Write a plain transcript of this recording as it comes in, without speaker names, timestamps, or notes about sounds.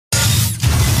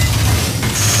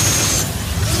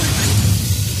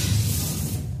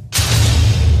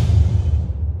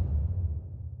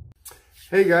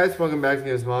Hey guys, welcome back to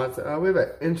GamesMods. We have an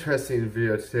interesting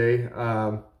video today.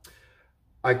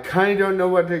 I kind of don't know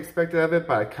what to expect out of it,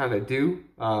 but I kind of do.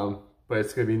 But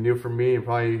it's going to be new for me and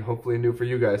probably hopefully new for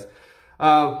you guys.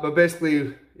 But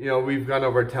basically, you know, we've gone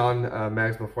over Talon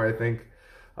mags before, I think.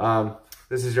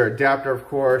 This is your adapter, of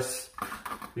course.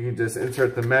 You can just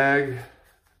insert the mag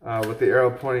with the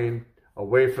arrow pointing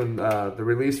away from the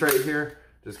release right here.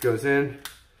 Just goes in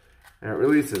and it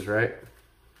releases, right?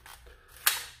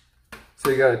 So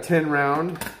you got a 10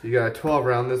 round, you got a 12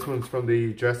 round. This one's from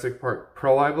the Jurassic Park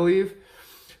Pro, I believe.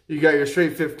 You got your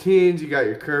straight 15s, you got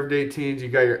your curved 18s, you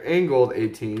got your angled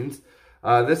 18s.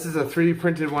 This is a 3D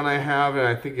printed one I have, and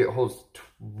I think it holds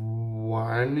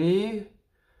 20.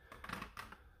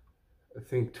 I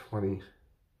think 20.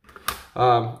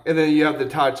 And then you have the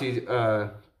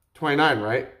Tachi 29,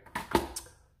 right?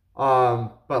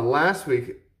 But last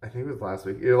week, I think it was last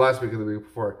week, either last week or the week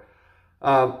before,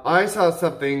 I saw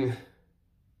something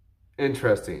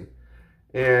interesting,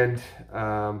 and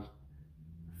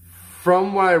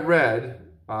from what I read,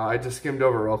 I just skimmed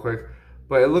over it real quick,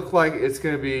 but it looked like it's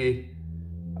going to be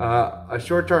a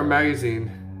short dart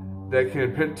magazine that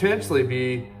can potentially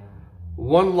be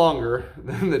one longer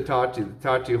than the Tachi. The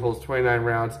Tachi holds 29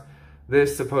 rounds.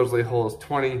 This supposedly holds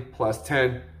 20 plus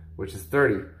 10, which is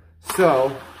 30.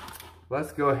 So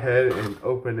let's go ahead and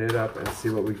open it up and see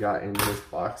what we got in this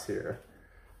box here.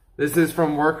 This is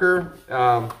from Worker.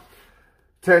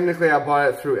 Technically, I bought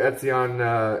it through Etsy on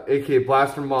AK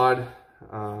Blaster Mod,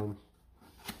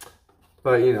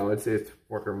 but you know, it's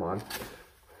Worker Mod.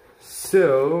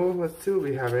 So let's see what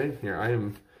we have in here. I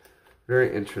am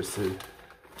very interested.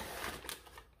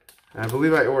 I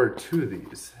believe I ordered 2 of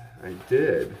these. I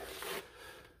did.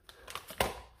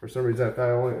 For some reason, I thought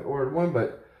I only ordered 1,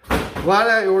 but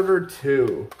glad I ordered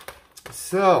 2.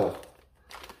 So,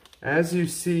 as you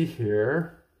see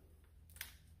here,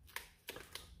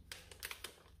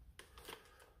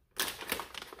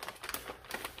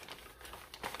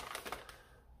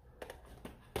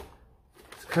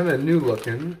 kind of new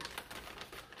looking.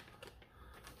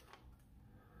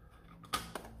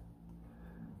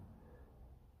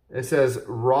 It says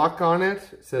rock on it.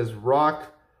 It says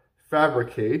rock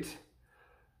fabricate.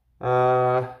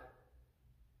 Looks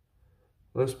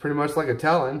pretty much like a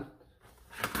Talon.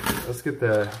 Let's get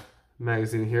the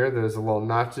magazine here. There's a little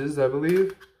notches, I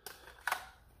believe.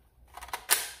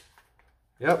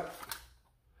 Yep.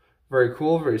 Very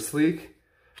cool, very sleek.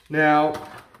 Now,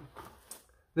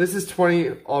 this is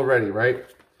 20 already, right?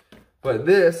 But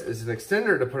this is an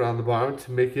extender to put on the bottom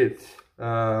to make it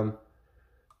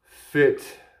fit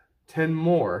 10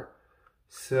 more.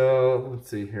 So let's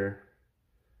see here.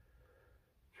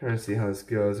 Trying to see how this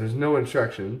goes. There's no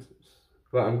instructions,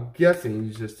 but I'm guessing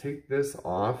you just take this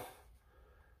off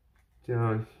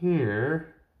down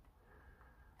here,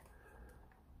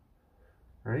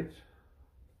 right?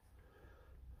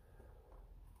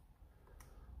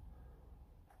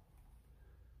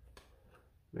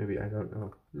 Maybe, I don't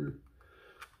know.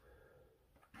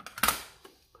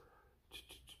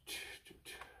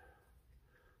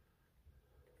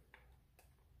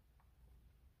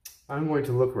 I'm going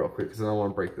to look real quick because I don't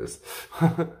want to break this.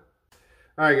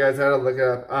 Alright guys, I had to look it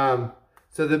up.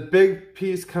 So the big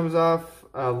piece comes off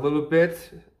a little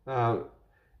bit.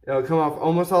 It'll come off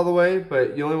almost all the way,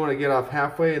 but you only want to get off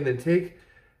halfway, and then take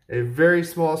a very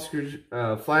small screw,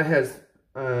 flathead,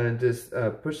 and just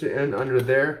push it in under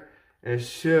there. And it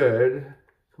should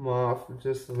come off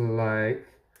just like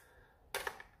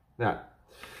that.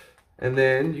 And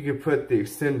then you can put the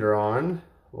extender on,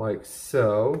 like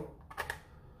so.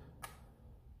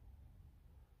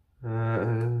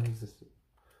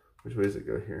 Which way does it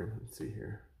go here? Let's see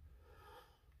here.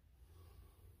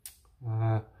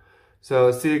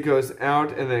 So see, it goes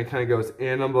out and then it kind of goes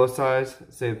in on both sides.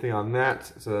 Same thing on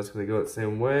that. So that's going to go the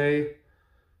same way.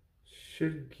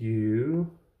 Should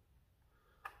you...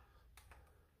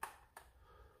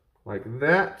 like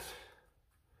that.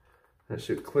 That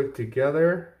should click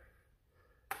together.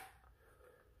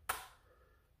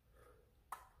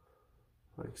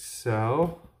 Like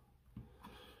so.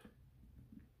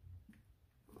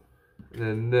 And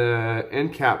then the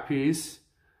end cap piece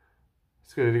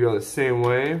is going to go the same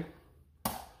way.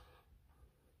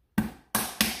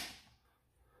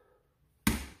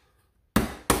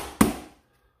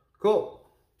 Cool.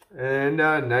 And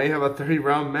now you have a 30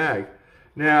 round mag.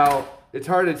 Now, it's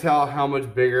hard to tell how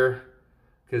much bigger,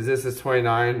 because this is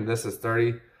 29 and this is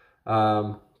 30.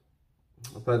 But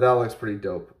that looks pretty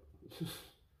dope.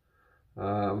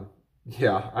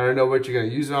 Yeah, I don't know what you're going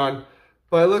to use it on,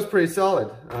 but it looks pretty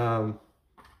solid.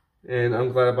 And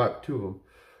I'm glad I bought 2 of them.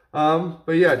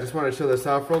 But yeah, just want to show this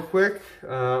off real quick.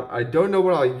 I don't know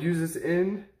what I'll use this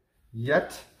in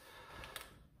yet.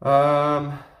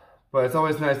 But it's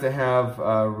always nice to have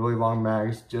really long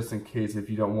mags just in case if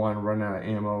you don't want to run out of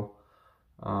ammo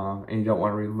and you don't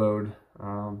want to reload.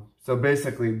 So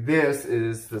basically this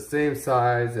is the same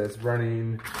size as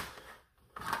running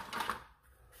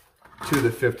two of the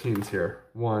 15s here.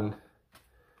 One,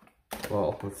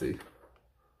 well, let's see,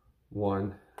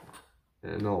 one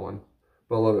and another one,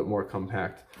 but a little bit more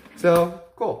compact. So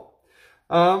cool.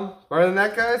 Other than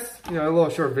that, guys, you know, a little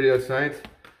short video tonight.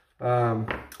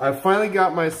 I finally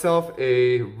got myself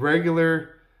a regular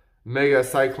Mega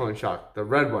Cyclone Shock, the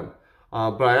red one.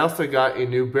 But I also got a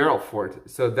new barrel for it.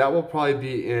 So that will probably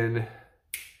be in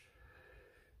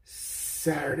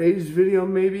Saturday's video,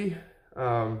 maybe.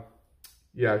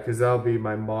 Yeah, because that'll be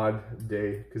my mod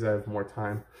day because I have more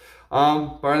time.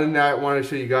 But other than that, I wanted to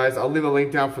show you guys. I'll leave a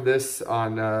link down for this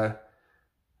on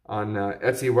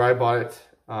Etsy where I bought it.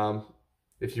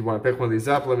 If you want to pick one of these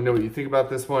up, let me know what you think about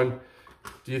this one.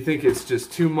 Do you think it's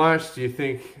just too much? Do you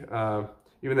think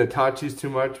even the Tachi's too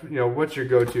much? You know, what's your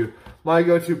go-to? My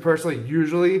go-to personally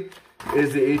usually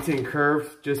is the 18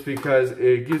 curve just because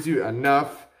it gives you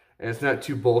enough and it's not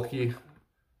too bulky.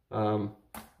 You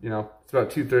know, it's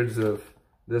about 2/3 of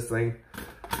this thing.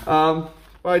 But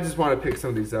I just want to pick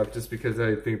some of these up just because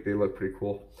I think they look pretty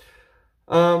cool.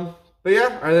 But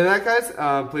yeah, other than that,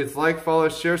 guys, please like, follow,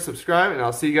 share, subscribe, and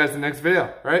I'll see you guys in the next video.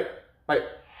 All right? Bye.